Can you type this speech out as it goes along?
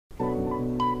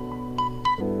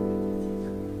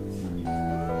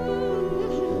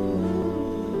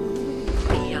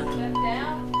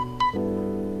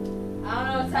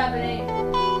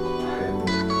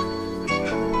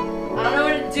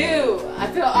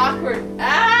awkward.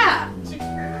 Ah!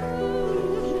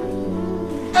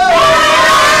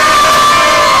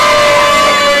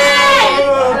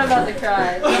 I'm about to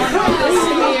cry. Listen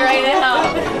to me right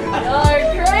now. Y'all are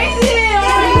crazy. Oh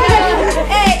my God.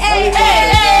 Hey, hey, hey,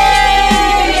 hey!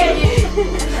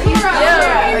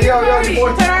 Yo, you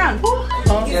boy, turn around.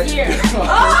 He's here. Oh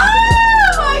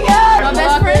my God! My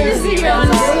best friend is here on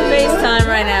FaceTime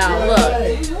right now. Look.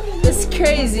 It's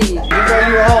crazy. You thought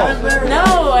you were home?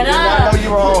 No, and I know you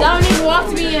were home. Dominique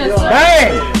walked me in.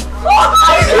 Bang! Oh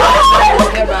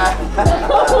my God!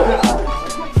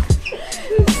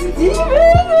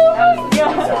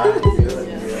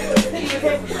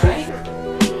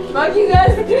 Fuck you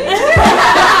guys.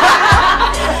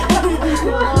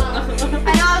 I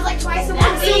know, I was like twice a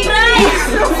month.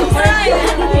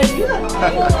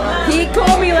 He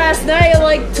called me last night at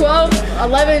like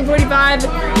 11:45,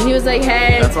 and he was like,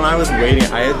 "Hey." That's when I was waiting.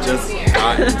 I had just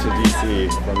gotten to DC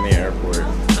from the airport.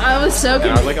 I was so confused.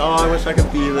 And I was like, oh, I wish I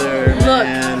could be there, Look,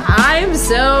 man. I'm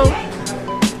so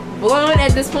blown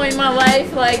at this point in my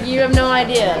life, like you have no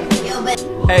idea.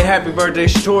 Hey, happy birthday,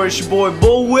 Shator. It's your boy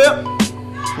Bullwhip.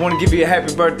 Want to give you a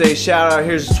happy birthday shout out.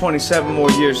 Here's 27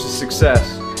 more years of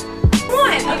success. Come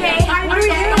on, okay? What are we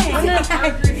doing?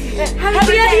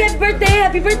 Happy birthday,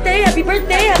 happy birthday, happy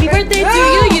birthday, happy birthday to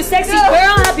you, you sexy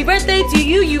girl. Happy birthday to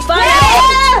you, you fine. Okay,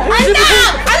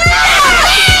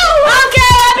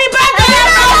 happy birthday!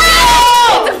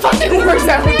 Get the fucking words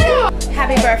out.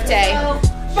 Happy birthday.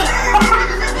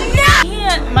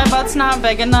 My butt's not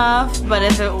big enough, but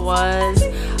if it was,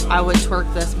 I would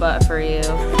twerk this butt for you.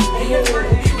 Happy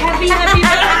birthday! Happy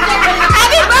birthday!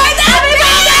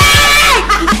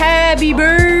 Happy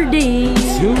birthday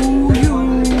to you.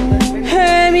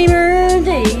 Happy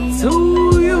birthday to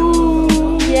you.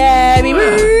 Happy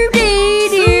birthday,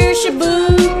 dear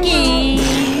Shibuki.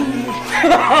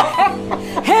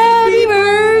 Happy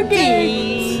birthday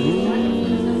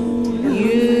to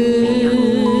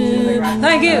you.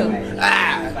 Thank you.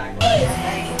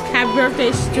 Happy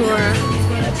birthday, Store.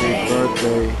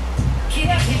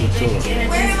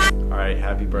 Alright,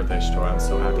 happy birthday, Shator. I'm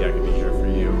so happy I could be here for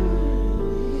you.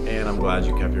 And I'm glad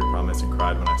you kept your promise and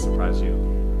cried when I surprised you.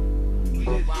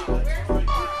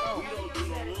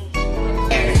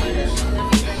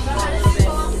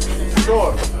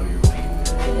 Sure.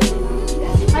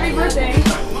 Happy birthday.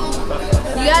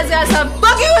 You guys gotta stop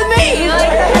fucking with me!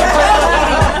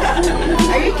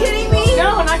 Are you kidding me? No,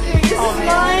 I'm not kidding. This is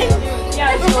mine?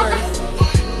 Yeah, it's yours.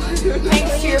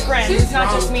 Thanks to your friends, it's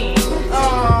not just me.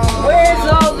 Where's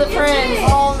all the friends?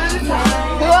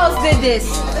 Who else did this?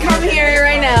 Come here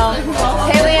right now.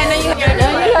 Haley, I know you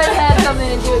guys had something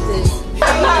to do with this.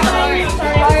 Sorry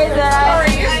that I...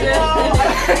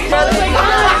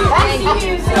 Thank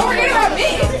you. Don't forget about me.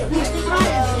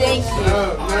 Thank you.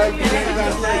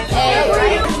 Hey,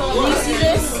 you see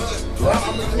this?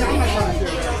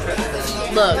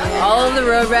 Look, all of the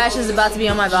road rash is about to be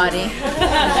on my body.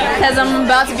 Because I'm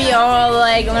about to be all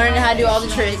like learning how to do all the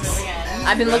tricks.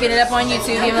 I've been looking it up on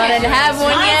YouTube, even though I didn't have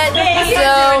one yet.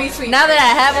 So now that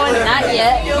I have one, not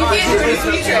yet.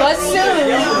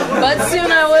 But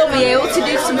soon I will be able to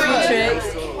do some free tricks.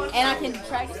 And I can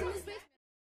practice in this video.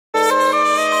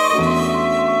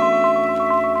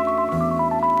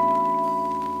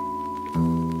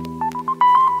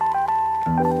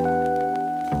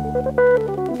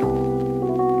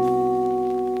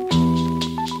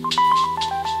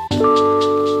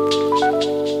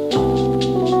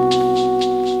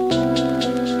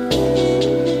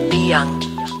 Young.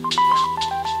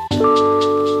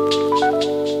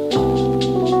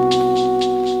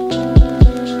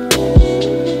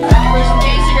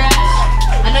 Gangstagrass.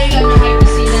 I know you guys are hyped to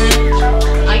see that.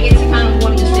 I get to kind of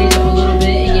warm the stage up a little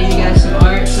bit and give you guys some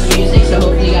art, some music, so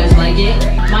hopefully you guys like it.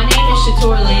 My name is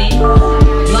Shator Lane. A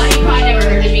lot of you probably never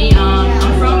heard of me.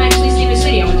 I'm from actually Cedar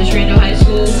City. I went to Shrendo High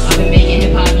School. I've been making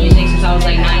hip hop music since I was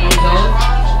like 9 years old.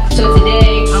 So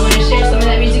today I want to share some of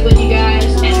that music with you guys.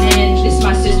 And then this is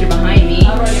my sister behind me,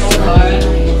 Laura.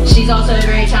 She's also a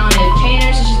very talented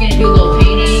painter, so she's gonna do a little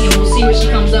painting, and we'll see what she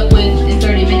comes up with in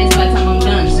 30 minutes by the time I'm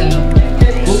done. So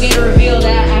we'll get a reveal of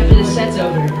that after the set's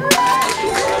over.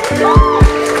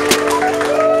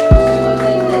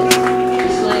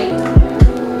 It's like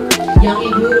young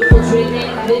and beautiful, dreaming,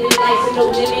 living life with no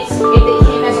limits. If they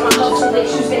can't match my hustle, they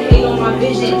choose to hate on my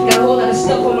vision. Got a whole lot of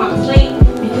stuff on my plate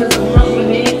because I'm hungry,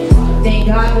 man. Thank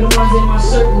God for the ones in my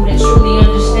circle that truly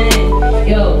understand.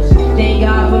 Yo, thank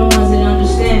God for the ones that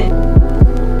understand.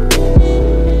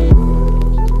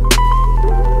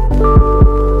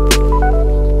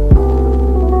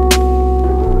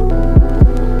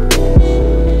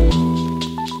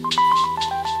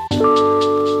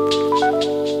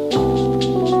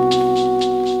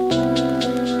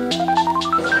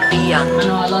 Young. I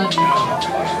know I love you.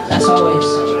 That's always.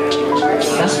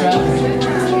 That's forever.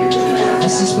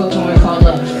 That's the spoken word called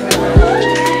love.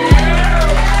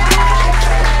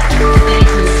 Thank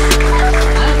you.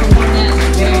 I performed that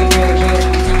very, very, very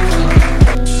long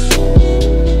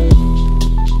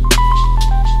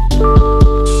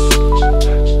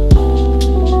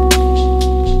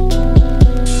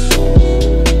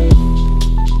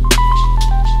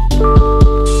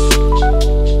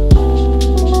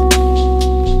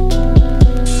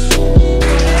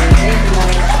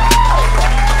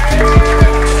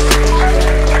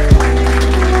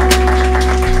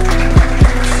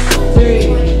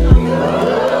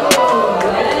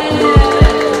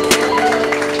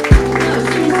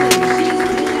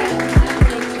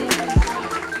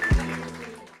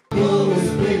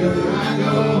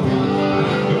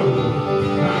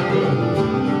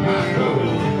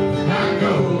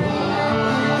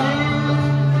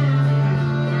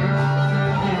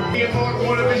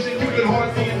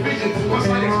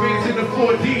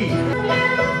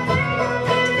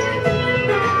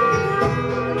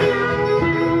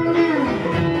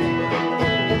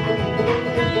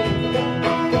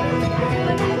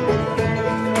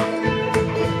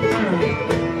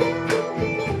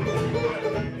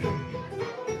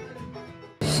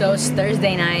So it's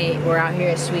Thursday night. We're out here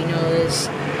at Sweet Nola's.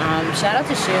 Shout out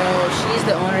to Cheryl. She's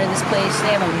the owner of this place.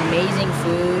 They have amazing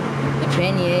food. The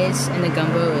beignets and the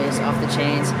gumbo is off the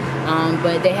chains.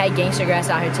 But they had Gangstagrass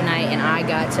out here tonight, and I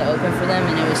got to open for them,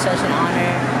 and it was such an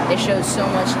honor. They showed so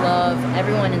much love.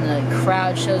 Everyone in the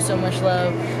crowd showed so much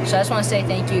love. So I just want to say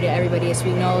thank you to everybody at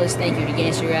Sweet Nola's. Thank you to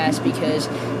Gangstagrass, because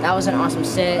that was an awesome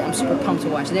set. I'm super pumped to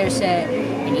watch their set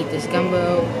and eat this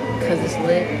gumbo because it's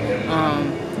lit.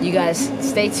 You guys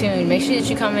stay tuned. Make sure that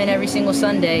you come in every single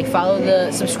Sunday.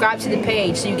 Subscribe to the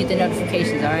page so you get the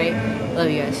notifications, alright?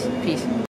 Love you guys. Peace.